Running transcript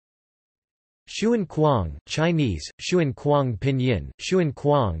Xun Kuang, Chinese, Xun Kuang pinyin, Xun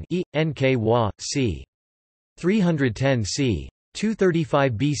Kuang c. 310 c.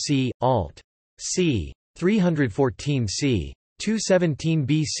 235 BC, alt. c. 314 c. 217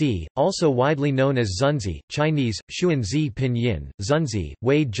 BC, also widely known as Zunzi, Chinese, Xuanzi pinyin, Zunzi,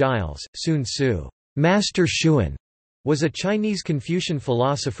 Wade Giles, Sun Tzu, Master Xuan, was a Chinese Confucian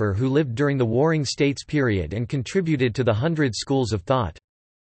philosopher who lived during the Warring States period and contributed to the Hundred Schools of Thought.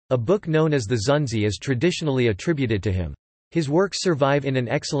 A book known as the Zunzi is traditionally attributed to him. His works survive in an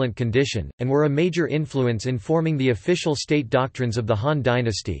excellent condition, and were a major influence in forming the official state doctrines of the Han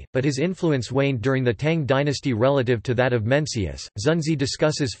dynasty, but his influence waned during the Tang dynasty relative to that of Mencius. Zunzi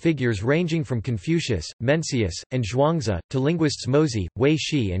discusses figures ranging from Confucius, Mencius, and Zhuangzi, to linguists Mozi, Wei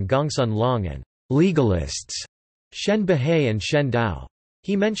Shi and Gongsun Long and legalists Shen Bahai and Shen Dao.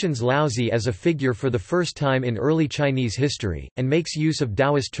 He mentions Laozi as a figure for the first time in early Chinese history, and makes use of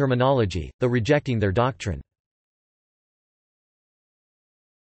Taoist terminology, though rejecting their doctrine.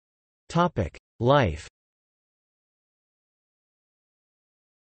 Life.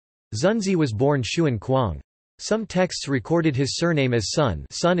 Zunzi was born Xun Kuang. Some texts recorded his surname as Sun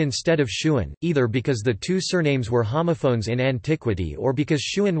instead of Xuan, either because the two surnames were homophones in antiquity or because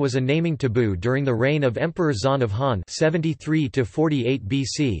Xuan was a naming taboo during the reign of Emperor Zan of Han 73–48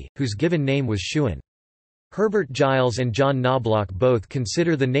 BC, whose given name was Xuan. Herbert Giles and John Knobloch both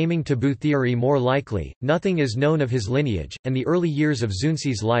consider the naming taboo theory more likely. Nothing is known of his lineage, and the early years of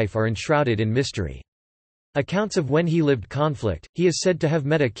Zunzi's life are enshrouded in mystery. Accounts of when he lived conflict. He is said to have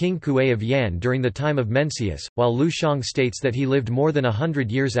met a king Kuei of Yan during the time of Mencius, while Lu Xiang states that he lived more than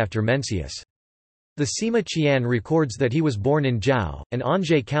 100 years after Mencius. The Sima Qian records that he was born in Zhao, and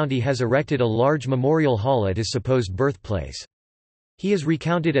Anjou County has erected a large memorial hall at his supposed birthplace. He is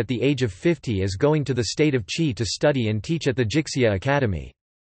recounted at the age of 50 as going to the state of Qi to study and teach at the Jixia Academy.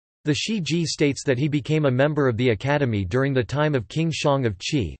 The Shi Ji states that he became a member of the academy during the time of King Shang of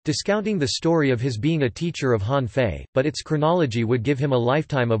Qi, discounting the story of his being a teacher of Han Fei, but its chronology would give him a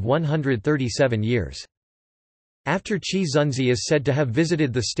lifetime of 137 years. After Qi, Zunzi is said to have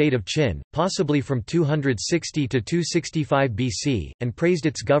visited the state of Qin, possibly from 260 to 265 BC, and praised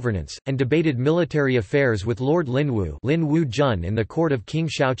its governance, and debated military affairs with Lord Lin Jun in the court of King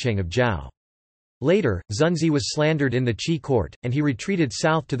Shaocheng of Zhao. Later, Zunzi was slandered in the Qi court, and he retreated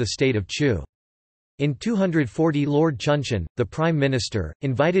south to the state of Chu. In 240, Lord Chunqian, the prime minister,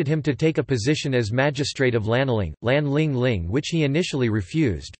 invited him to take a position as magistrate of Lanling, Lanling, which he initially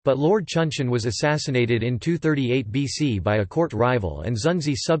refused, but Lord Chunqian was assassinated in 238 BC by a court rival and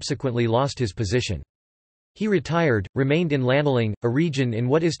Zunzi subsequently lost his position. He retired, remained in Lanling, a region in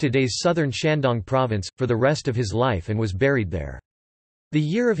what is today's southern Shandong province, for the rest of his life and was buried there. The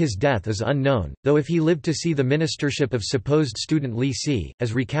year of his death is unknown, though if he lived to see the ministership of supposed student Li Si,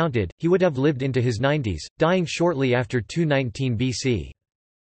 as recounted, he would have lived into his 90s, dying shortly after 219 BC.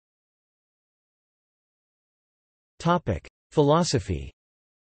 Philosophy.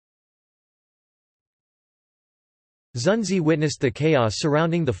 Zunzi witnessed the chaos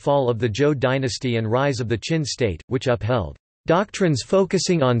surrounding the fall of the Zhou dynasty and rise of the Qin state, which upheld doctrines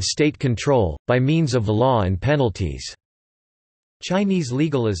focusing on state control, by means of law and penalties. Chinese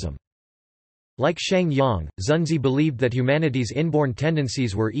legalism. Like Shang Yang, Zunzi believed that humanity's inborn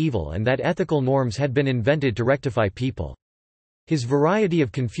tendencies were evil and that ethical norms had been invented to rectify people. His variety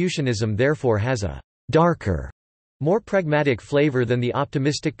of Confucianism therefore has a darker, more pragmatic flavor than the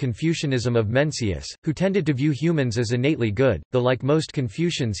optimistic Confucianism of Mencius, who tended to view humans as innately good, though like most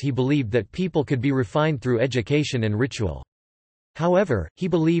Confucians he believed that people could be refined through education and ritual. However, he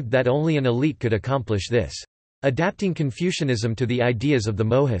believed that only an elite could accomplish this. Adapting Confucianism to the ideas of the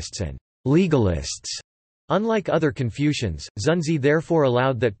mohists and legalists. Unlike other Confucians, Zunzi therefore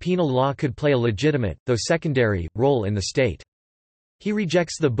allowed that penal law could play a legitimate, though secondary, role in the state. He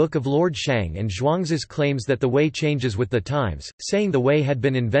rejects the Book of Lord Shang and Zhuangzi's claims that the way changes with the times, saying the way had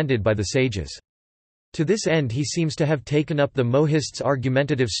been invented by the sages. To this end he seems to have taken up the mohists'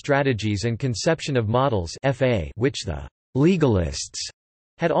 argumentative strategies and conception of models which the legalists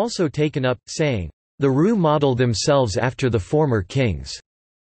had also taken up, saying, "The Ru model themselves after the former kings."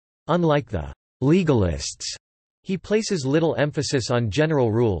 Unlike the legalists, he places little emphasis on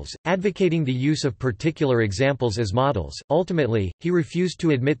general rules, advocating the use of particular examples as models. Ultimately, he refused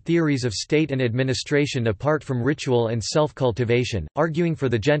to admit theories of state and administration apart from ritual and self-cultivation, arguing for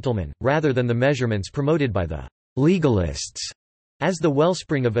the gentleman, rather than the measurements promoted by the legalists, as the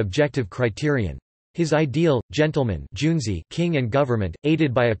wellspring of objective criterion. His ideal, gentleman Junzi, king and government,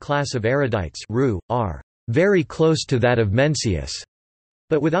 aided by a class of erudites are very close to that of Mencius,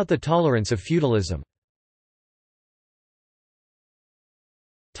 but without the tolerance of feudalism.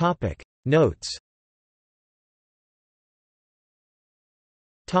 Notes.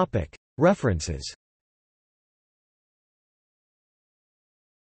 References.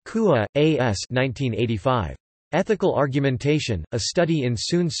 Kua, A.S. 1985. Ethical Argumentation, A Study in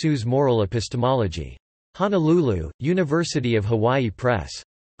Sun Tzu's Moral Epistemology. Honolulu, University of Hawaii Press.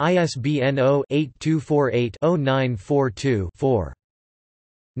 ISBN 0-8248-0942-4.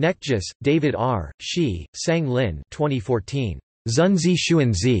 Nekjis, David R., Shi, Sang Lin 2014. Zunzi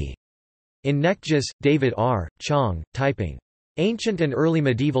Xuanzi. In Nekjis, David R., Chong, Typing. Ancient and Early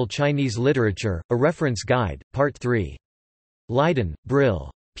Medieval Chinese Literature, A Reference Guide, Part 3. Leiden,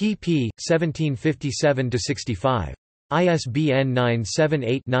 Brill. pp. 1757–65. ISBN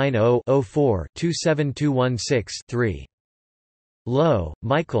 978-90-04-27216-3. Lowe,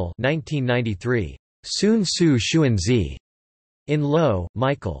 Michael 1993. Sun Tzu Xuanzi. In Lowe,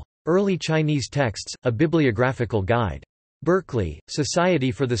 Michael. Early Chinese Texts, A Bibliographical Guide. Berkeley,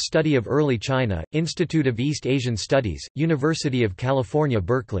 Society for the Study of Early China, Institute of East Asian Studies, University of California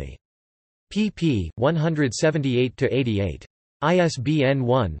Berkeley. pp. 178–88. ISBN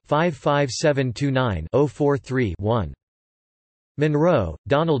 1-55729-043-1. Monroe,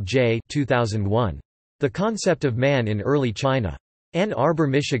 Donald J. 2001. The Concept of Man in Early China. Ann Arbor,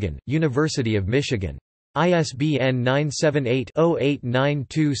 Michigan, University of Michigan. ISBN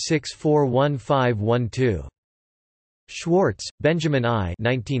 978-0892641512. Schwartz, Benjamin I.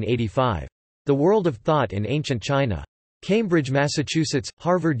 1985. The World of Thought in Ancient China. Cambridge, Massachusetts,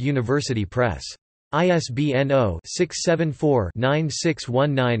 Harvard University Press. ISBN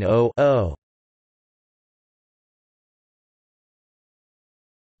 0-674-96190-0.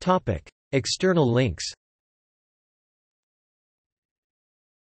 External links.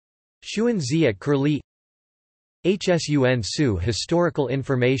 Xuanzi at Curlie. Hsun Tzu Historical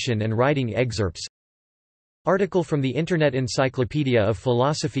Information and Writing Excerpts. Article from the Internet Encyclopedia of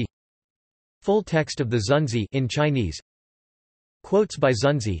Philosophy. Full text of the Zunzi in Chinese. Quotes by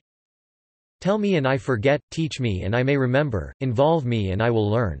Zunzi. Tell me and I forget, teach me and I may remember, involve me and I will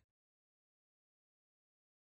learn.